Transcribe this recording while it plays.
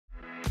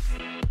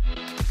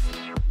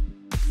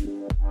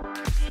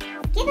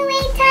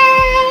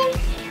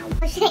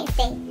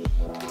Wednesday.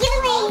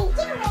 Giveaway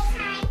time.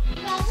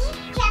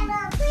 Ready? Drum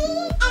roll,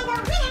 please. And the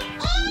winner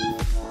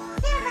is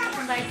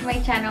Welcome back to my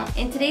channel.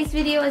 In today's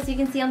video, as you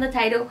can see on the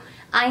title,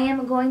 I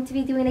am going to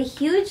be doing a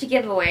huge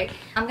giveaway.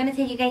 I'm going to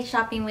take you guys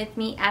shopping with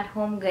me at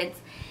HOMEGOODS.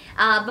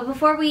 But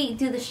before we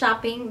do the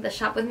shopping, the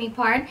shop with me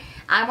part,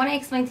 I want to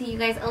explain to you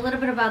guys a little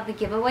bit about the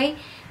giveaway.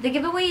 The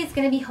giveaway is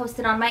going to be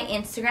hosted on my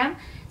Instagram.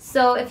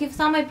 So if you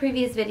saw my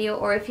previous video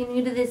or if you're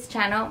new to this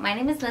channel, my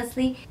name is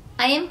Leslie.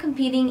 I am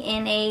competing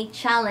in a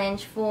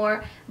challenge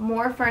for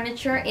more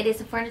furniture. It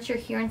is a furniture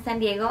here in San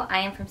Diego. I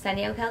am from San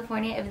Diego,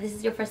 California, if this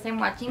is your first time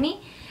watching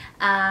me.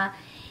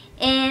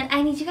 And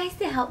I need you guys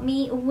to help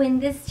me win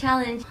this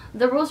challenge.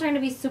 The rules are going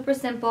to be super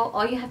simple.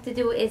 All you have to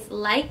do is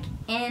like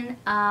and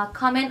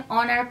comment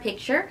on our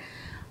picture.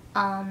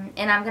 And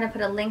I'm going to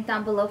put a link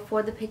down below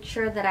for the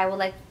picture that I would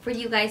like for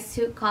you guys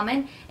to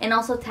comment. And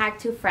also tag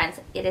 2 friends.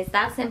 It is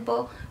that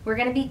simple. We're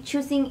going to be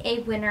choosing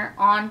a winner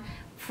on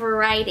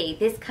Friday.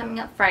 This coming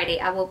up Friday.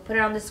 I will put it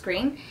on the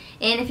screen.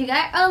 And if you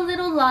got a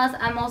little lost,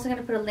 I'm also going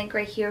to put a link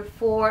right here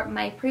for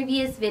my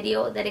previous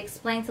video that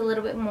explains a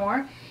little bit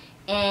more.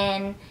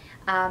 And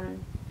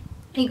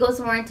he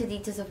goes more into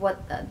details of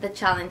what the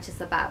challenge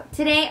is about.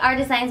 Today our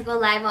designs go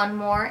live on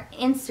more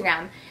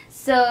Instagram.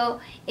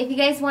 So if you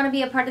guys want to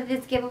be a part of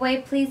this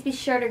giveaway, please be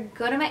sure to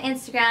go to my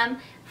Instagram,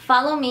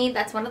 follow me,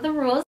 that's one of the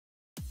rules.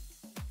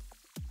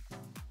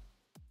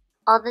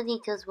 All the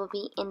details will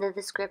be in the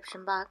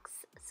description box,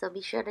 so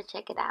be sure to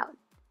check it out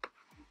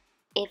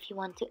if you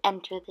want to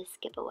enter this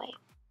giveaway.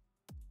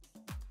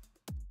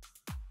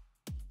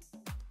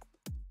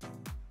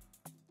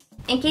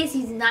 In case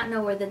you do not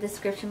know where the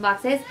description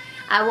box is,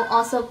 I will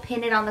also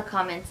pin it on the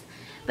comments.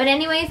 But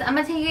anyways, I'm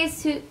going to take you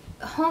guys to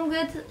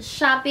HOMEGOODS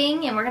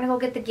shopping and we're going to go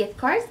get the gift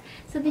cards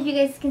so that you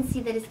guys can see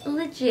that it's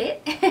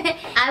legit.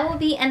 I will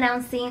be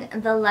announcing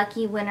the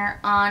lucky winner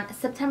on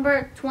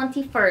September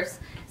 21st.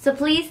 So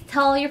please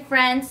tell your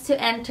friends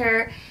to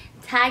enter.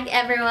 Tag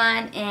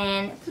everyone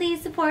and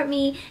please support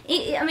me.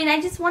 I mean,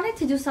 I just wanted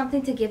to do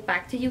something to give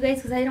back to you guys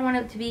because I don't want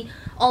it to be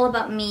all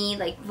about me,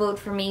 like vote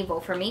for me,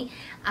 vote for me.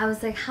 I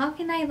was like, how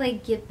can I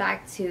like give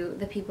back to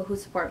the people who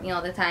support me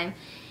all the time?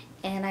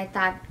 And I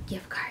thought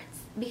gift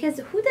cards, because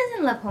who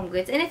doesn't love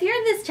HOMEGOODS? And if you're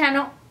in this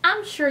channel,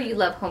 I'm sure you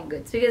love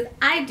HOMEGOODS because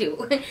I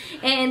do.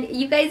 And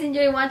you guys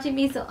enjoy watching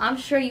me, so I'm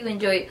sure you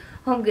enjoy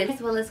HOMEGOODS.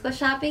 Well, let's go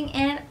shopping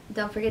and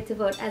don't forget to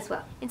vote as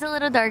well. It's a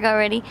little dark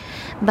already,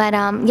 but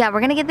yeah,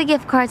 we're gonna get the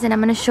gift cards and I'm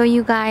gonna show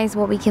you guys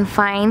what we can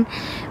find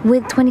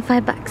with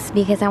 25 bucks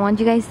because I want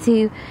you guys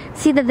to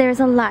see that there's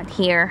a lot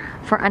here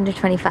for under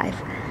 25.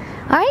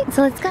 Alright,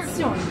 so let's go.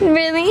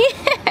 Really?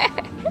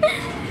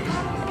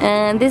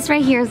 And this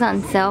right here is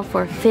on sale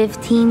for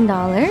 $15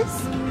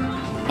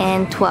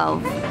 and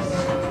 $12.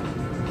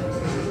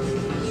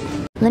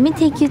 Let me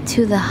take you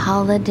to the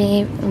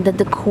holiday, the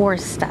decor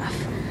stuff.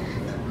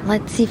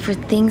 Let's see for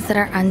things that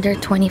are under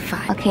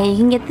 25. Okay, you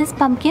can get this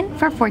pumpkin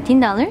for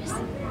 $14.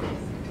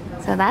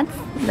 So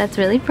that's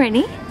really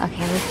pretty.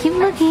 Okay, let's keep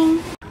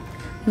looking.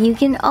 You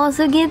can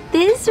also get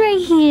this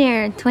right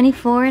here,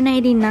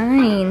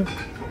 $24.99.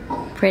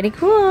 Pretty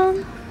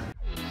cool.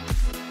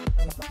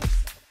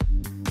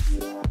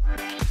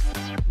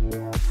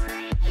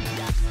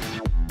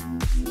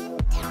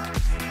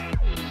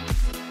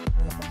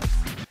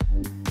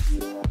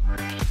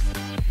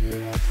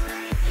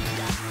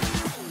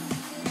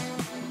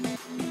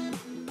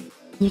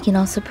 You can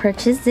also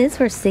purchase this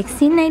for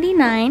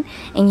 $16.99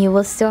 and you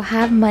will still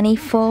have money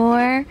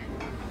for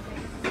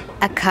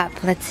a cup.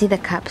 Let's see the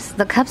cups.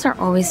 The cups are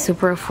always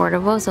super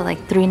affordable, so like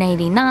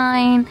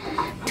 $3.99,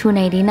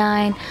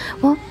 $2.99,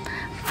 well,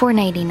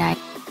 $4.99.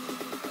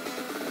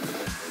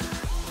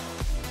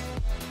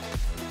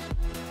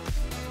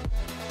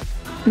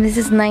 This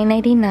is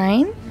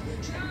 $9.99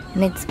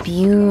 and it's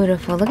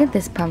beautiful. Look at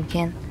this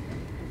pumpkin.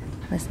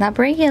 Let's not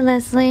break it,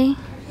 Leslie.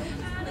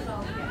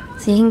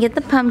 So you can get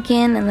the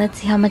pumpkin and let's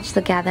see how much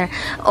to gather.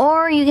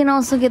 Or you can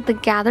also get the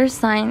gather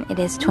sign. It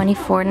is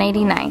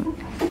 $24.99.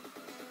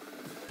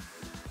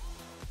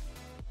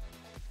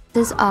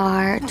 These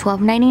are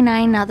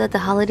 $12.99 now that the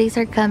holidays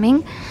are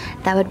coming.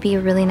 That would be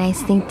a really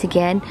nice thing to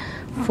get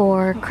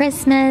for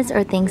Christmas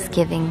or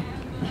Thanksgiving.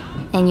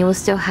 And you will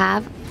still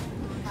have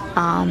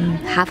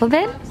half of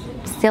it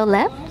still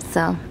left.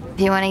 So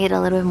if you want to get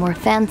a little bit more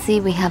fancy,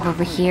 we have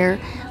over here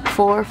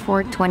 4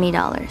 for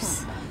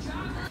 $20.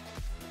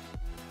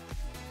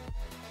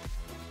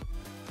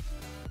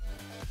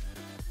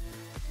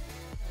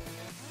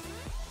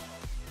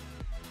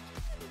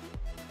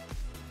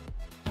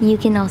 You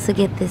can also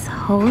get this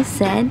whole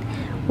set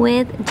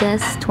with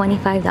just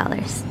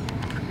 $25.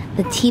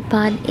 The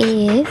teapot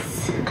is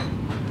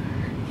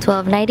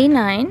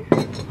 $12.99.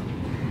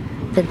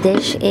 The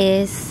dish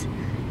is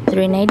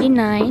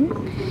 $3.99.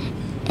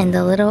 And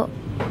the little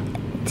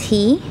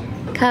tea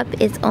cup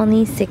is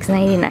only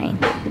 $6.99.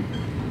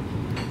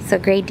 So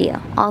great deal.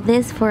 All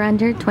this for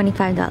under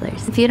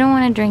 $25. If you don't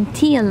want to drink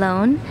tea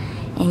alone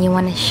and you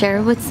want to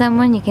share with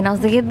someone, you can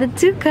also get the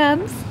 2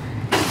 cups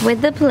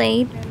with the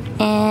plate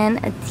and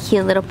a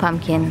cute little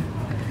pumpkin,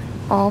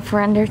 all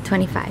for under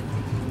 $25.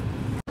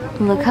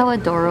 Look how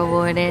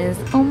adorable it is.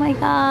 Oh my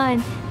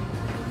god.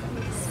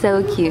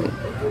 So cute.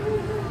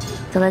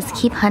 So let's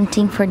keep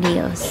hunting for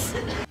deals.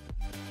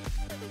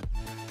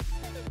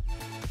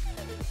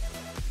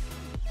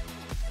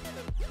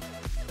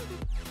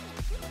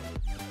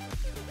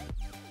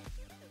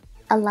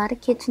 A lot of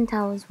kitchen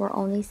towels were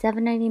only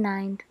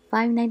 $7.99,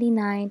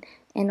 $5.99,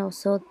 and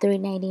also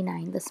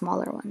 $3.99, the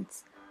smaller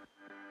ones.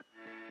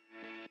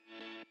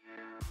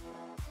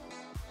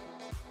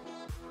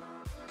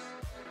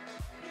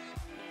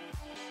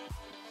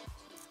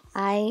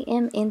 I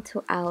am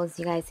into owls,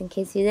 you guys, in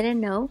case you didn't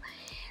know.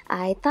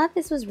 I thought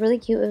this was really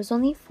cute. It was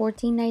only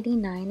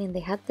 $14.99 and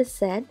they had the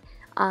set.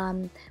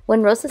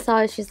 When Rosa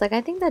saw it, she's like,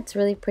 I think that's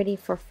really pretty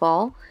for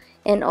fall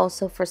and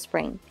also for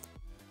spring.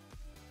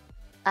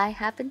 I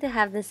happen to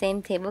have the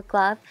same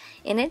tablecloth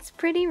and it's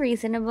pretty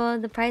reasonable.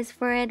 The price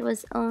for it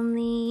was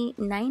only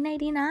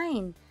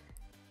 $9.99.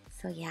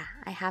 So yeah,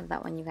 I have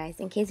that one, you guys.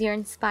 In case you're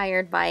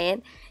inspired by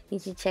it, you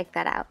should check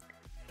that out.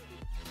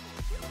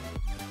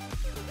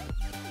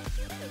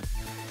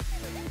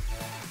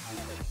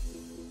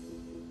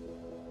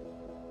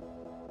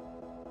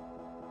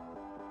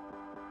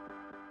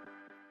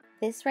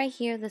 This right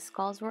here, the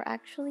skulls were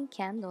actually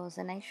candles,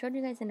 and I showed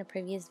you guys in a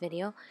previous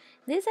video.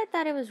 This, I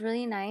thought it was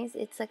really nice.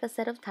 It's like a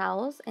set of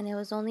towels, and it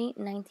was only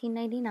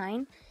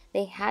 $19.99.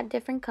 They had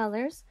different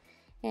colors,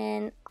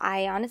 and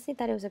I honestly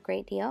thought it was a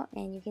great deal,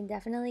 and you can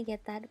definitely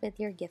get that with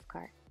your gift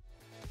card.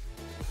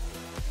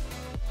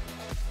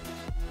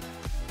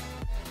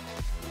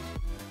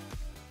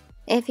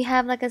 If you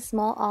have like a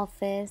small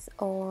office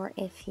or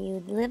if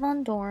you live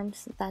on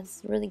dorms,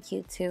 that's really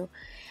cute too.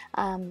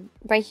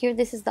 Right here,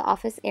 this is the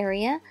office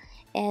area.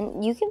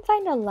 And you can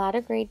find a lot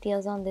of great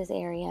deals on this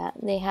area.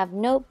 They have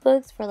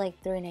notebooks for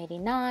like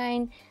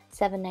 $3.99,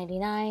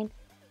 $7.99.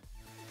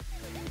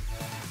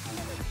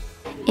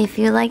 If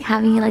you like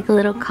having like a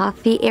little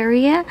coffee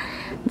area,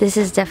 this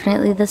is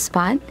definitely the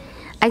spot.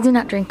 I do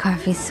not drink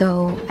coffee,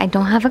 so I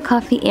don't have a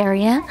coffee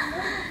area,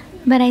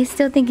 but I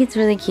still think it's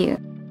really cute.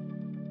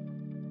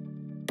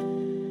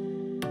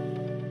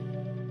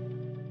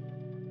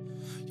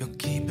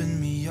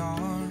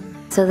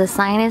 So the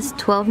sign is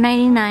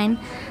 $12.99.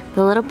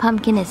 The little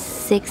pumpkin is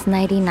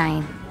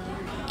 $6.99.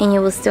 And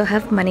you will still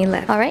have money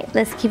left. Alright,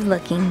 let's keep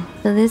looking.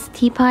 So this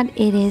teapot,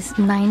 it is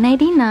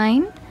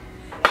 $9.99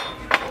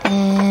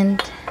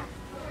 and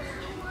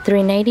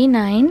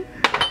 $3.99.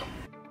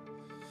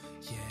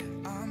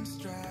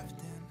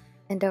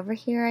 And over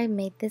here I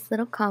made this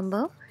little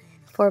combo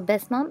for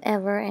Best Mom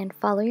Ever and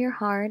Follow Your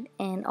Heart.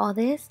 And all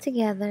this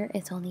together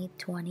is only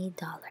 $20.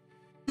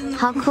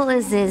 How cool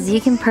is this?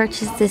 You can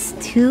purchase this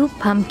 2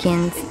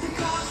 pumpkins.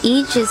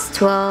 Each is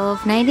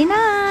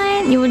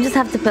 $12.99. You will just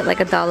have to put like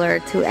 $1 or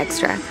 $2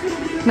 extra.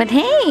 But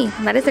hey,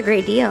 that is a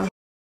great deal.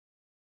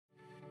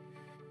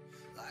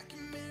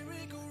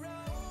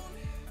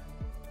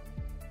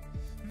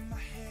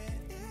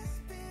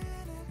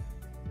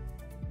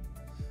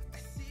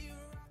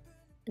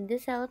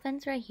 These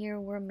elephants right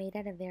here were made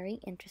out of very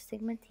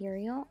interesting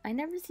material. I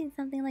never seen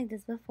something like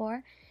this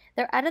before.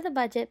 They're out of the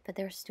budget, but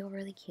they're still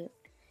really cute.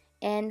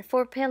 And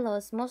for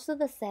pillows, most of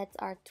the sets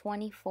are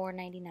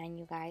 $24.99,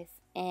 you guys.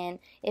 And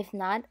if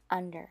not,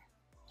 under.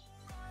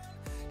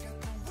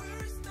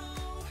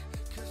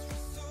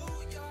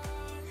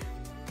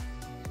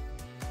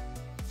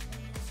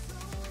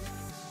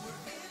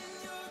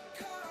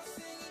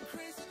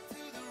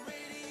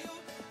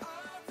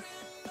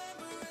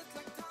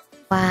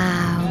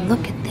 Wow,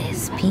 look at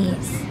this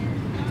piece.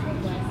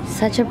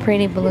 Such a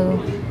pretty blue.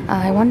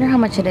 I wonder how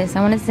much it is. I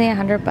want to say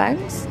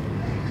 $100.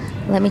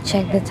 Let me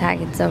check the tag,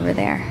 it's over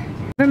there.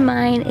 Never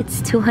mind,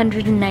 it's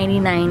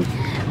 $299,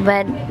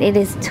 but it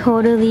is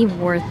totally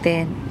worth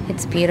it.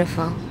 It's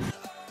beautiful.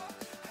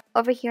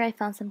 Over here I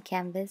found some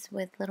canvas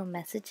with little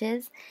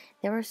messages.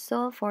 They were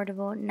so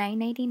affordable,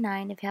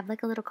 $9.99. If you have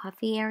like a little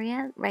coffee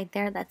area right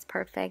there, that's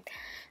perfect.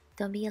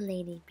 Don't be a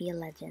lady, be a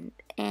legend.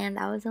 And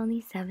I was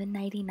only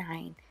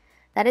 $7.99.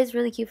 That is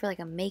really cute for like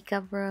a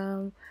makeup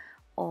room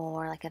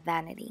or like a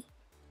vanity.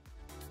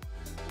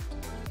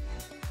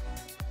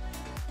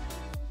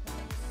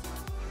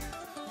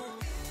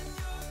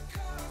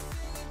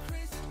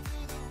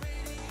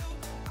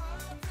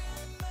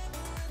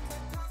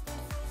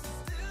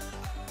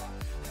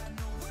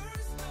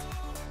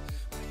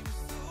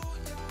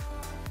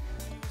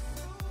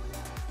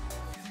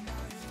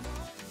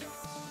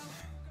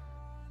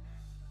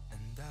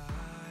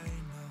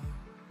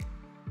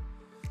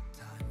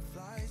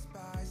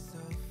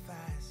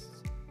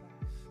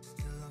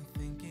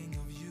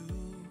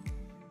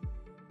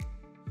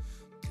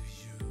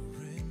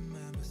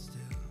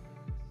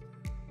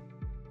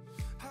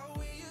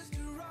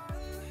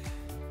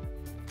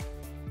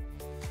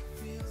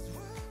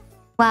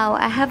 Wow,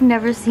 I have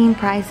never seen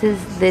prices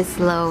this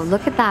low.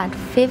 Look at that,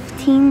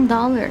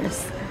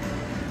 $15.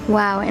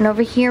 Wow, and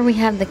over here we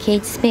have the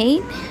Kate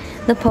Spade.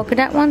 The polka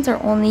dot ones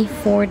are only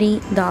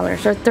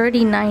 $40 or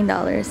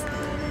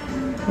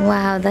 $39.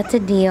 Wow, that's a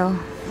deal.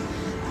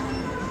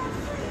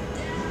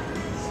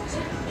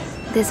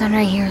 This one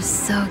right here is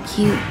so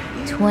cute,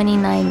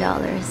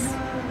 $29.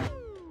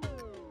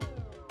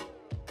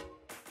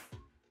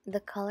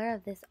 color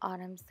of these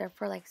autumns, they're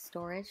for like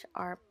storage,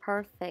 are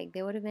perfect.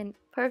 They would have been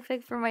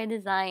perfect for my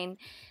design.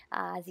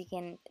 As you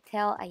can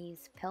tell, I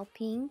use pale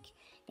pink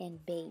and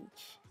beige.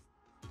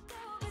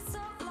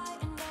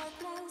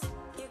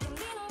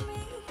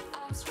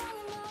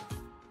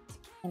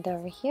 And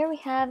over here we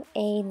have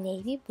a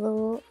navy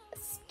blue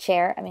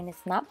chair. I mean,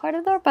 it's not part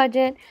of our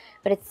budget,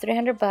 but it's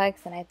 300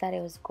 bucks and I thought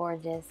it was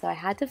gorgeous, so I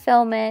had to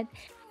film it.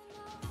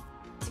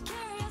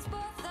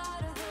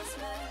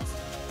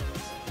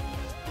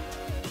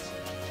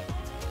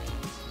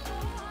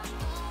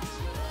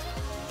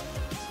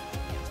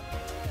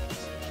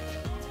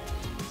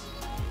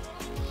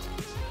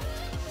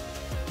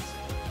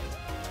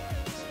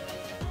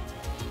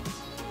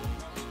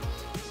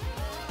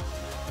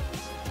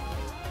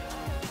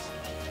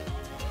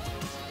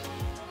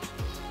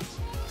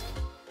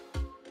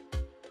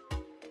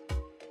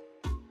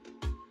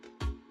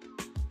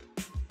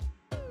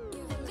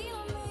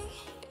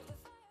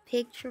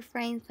 Picture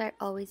frames are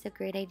always a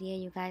great idea,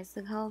 you guys.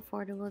 Look how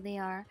affordable they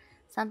are.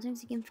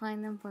 Sometimes you can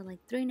find them for like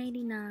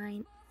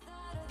 $3.99.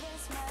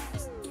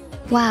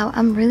 Wow,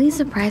 I'm really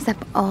surprised at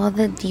all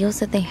the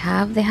deals that they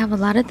have. They have a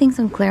lot of things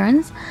on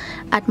clearance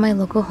at my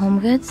local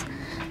HOMEGOODS.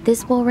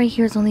 This bowl right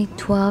here is only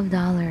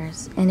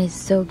 $12 and it's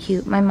so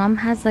cute. My mom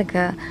has like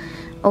a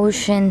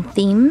ocean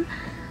theme,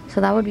 so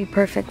that would be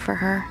perfect for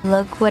her.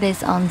 Look what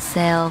is on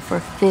sale for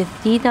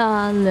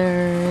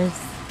 $50.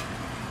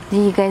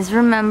 Do you guys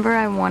remember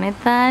I wanted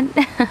that?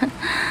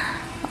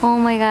 Oh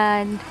my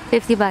god,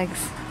 50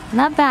 bucks.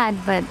 Not bad,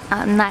 but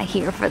I'm not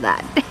here for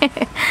that.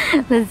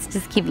 Let's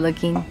just keep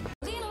looking.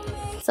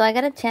 So I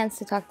got a chance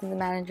to talk to the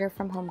manager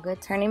from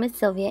HOMEGOODS. Her name is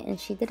Sylvia, and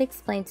she did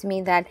explain to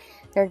me that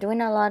they're doing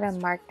a lot of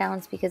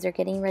markdowns because they're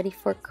getting ready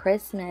for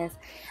Christmas.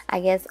 I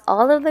guess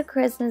all of the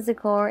Christmas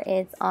decor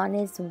is on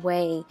its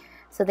way.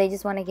 So they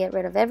just want to get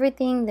rid of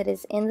everything that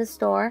is in the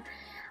store.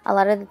 A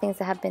lot of the things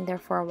that have been there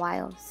for a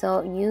while.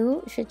 So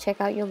you should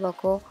check out your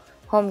local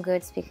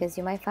HOMEGOODS because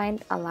you might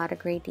find a lot of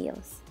great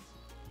deals.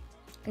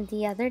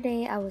 The other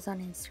day I was on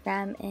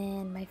Instagram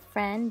and my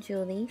friend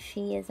Julie,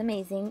 she is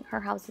amazing.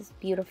 Her house is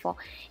beautiful.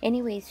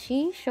 Anyways,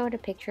 she showed a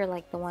picture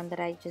like the one that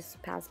I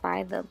just passed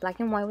by, the black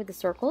and white with the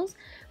circles,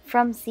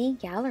 from Sea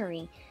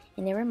Gallery.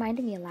 And it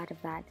reminded me a lot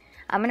of that.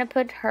 I'm going to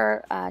put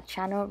her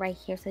channel right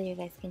here so you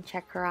guys can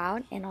check her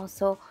out. And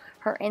also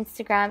her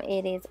Instagram,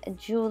 it is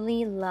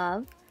Julie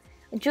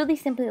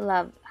Simply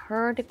Love.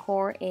 Her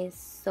decor is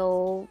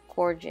so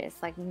gorgeous,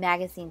 like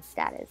magazine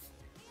status.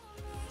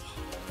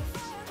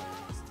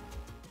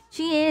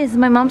 She is.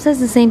 My mom says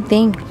the same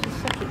thing. She's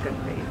such a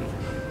good baby.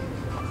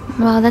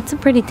 Wow, that's a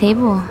pretty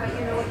table.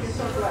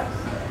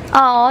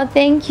 Oh,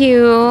 thank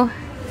you.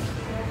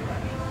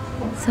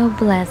 So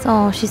blessed.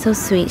 Oh, she's so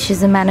sweet. She's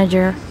the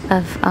manager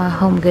of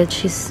HOMEGOODS.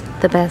 She's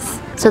the best.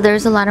 So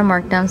there's a lot of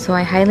markdowns, so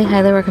I highly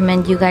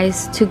recommend you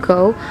guys to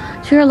go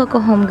to your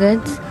local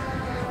HOMEGOODS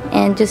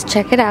and just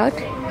check it out.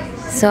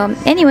 So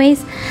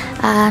anyways,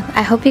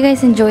 I hope you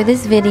guys enjoy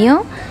this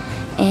video,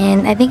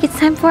 and I think it's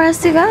time for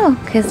us to go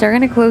because they're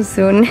gonna close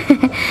soon.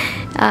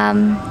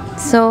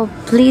 So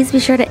please be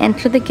sure to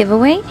enter the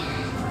giveaway,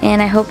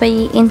 and I hope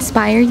I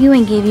inspire you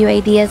and give you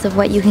ideas of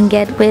what you can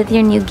get with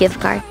your new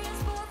gift card.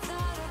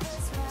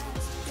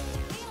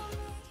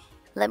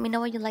 Let me know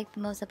what you like the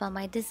most about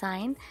my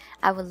design.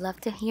 I would love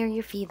to hear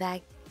your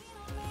feedback.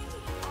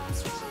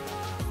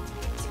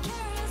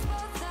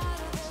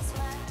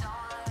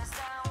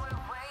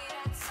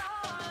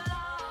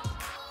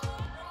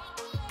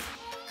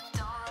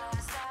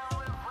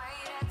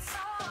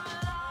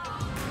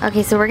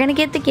 Okay, so we're gonna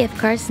get the gift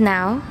cards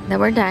now that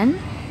we're done,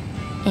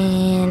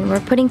 and we're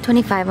putting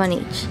 25 on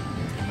each.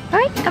 All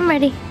right, I'm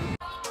ready.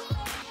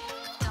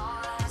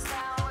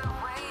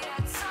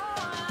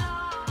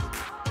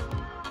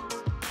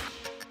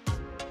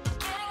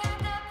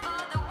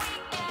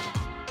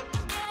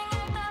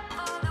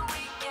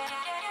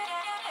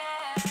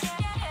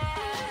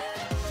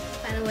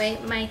 By the way,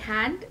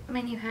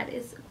 my new hat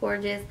is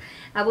gorgeous.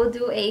 I will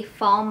do a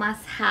fall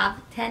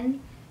must-have,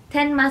 10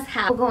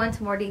 must-have. We'll go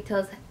into more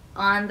details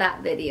on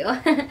that video.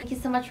 Thank you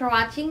so much for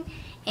watching,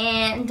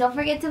 and don't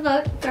forget to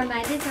vote for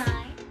my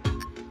design.